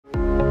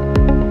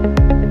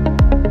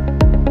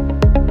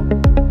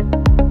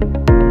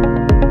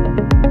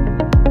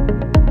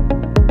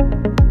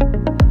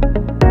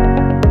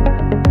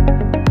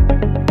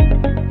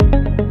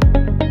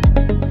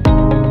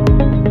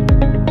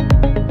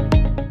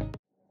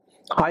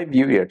Hi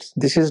viewers,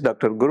 this is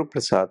Dr. Guru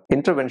Prasad,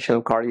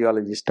 interventional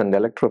cardiologist and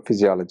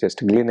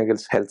electrophysiologist,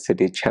 Gleneagles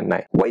HealthCity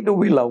Chennai. Why do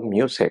we love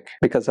music?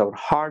 Because our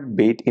heart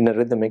beat in a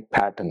rhythmic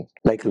pattern,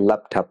 like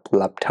lap-tap,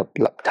 lap-tap,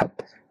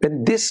 lap-tap.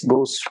 When this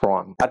goes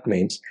wrong, that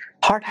means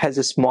heart has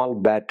a small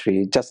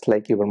battery just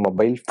like your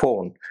mobile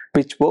phone,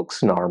 which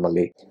works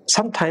normally.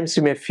 Sometimes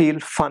you may feel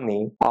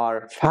funny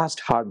or fast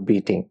heart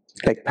beating,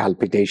 like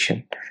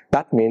palpitation.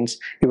 That means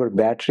your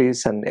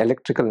batteries and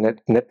electrical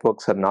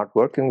networks are not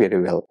working very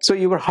well. So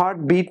your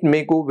heartbeat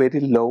may go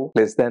very low,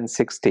 less than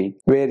 60,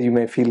 where you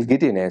may feel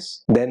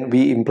giddiness. Then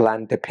we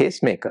implant a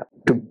pacemaker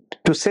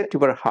to set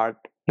your heart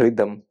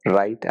rhythm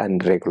right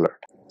and regular.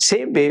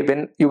 Same way,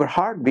 when your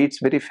heart beats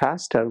very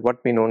faster, what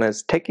we know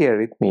as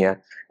tachyarrhythmia,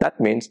 that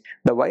means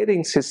the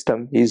wiring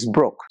system is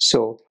broke.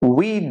 So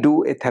we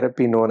do a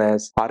therapy known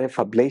as RF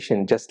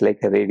ablation, just like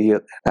a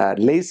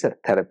laser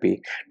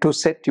therapy, to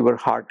set your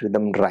heart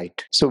rhythm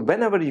right. So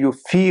whenever you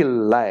feel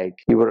like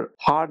your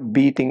heart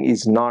beating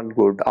is not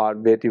good, or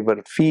whenever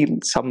you feel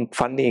some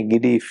funny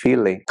giddy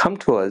feeling, come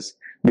to us.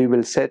 We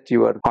will set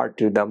your heart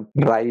rhythm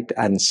right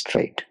and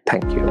straight.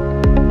 Thank you.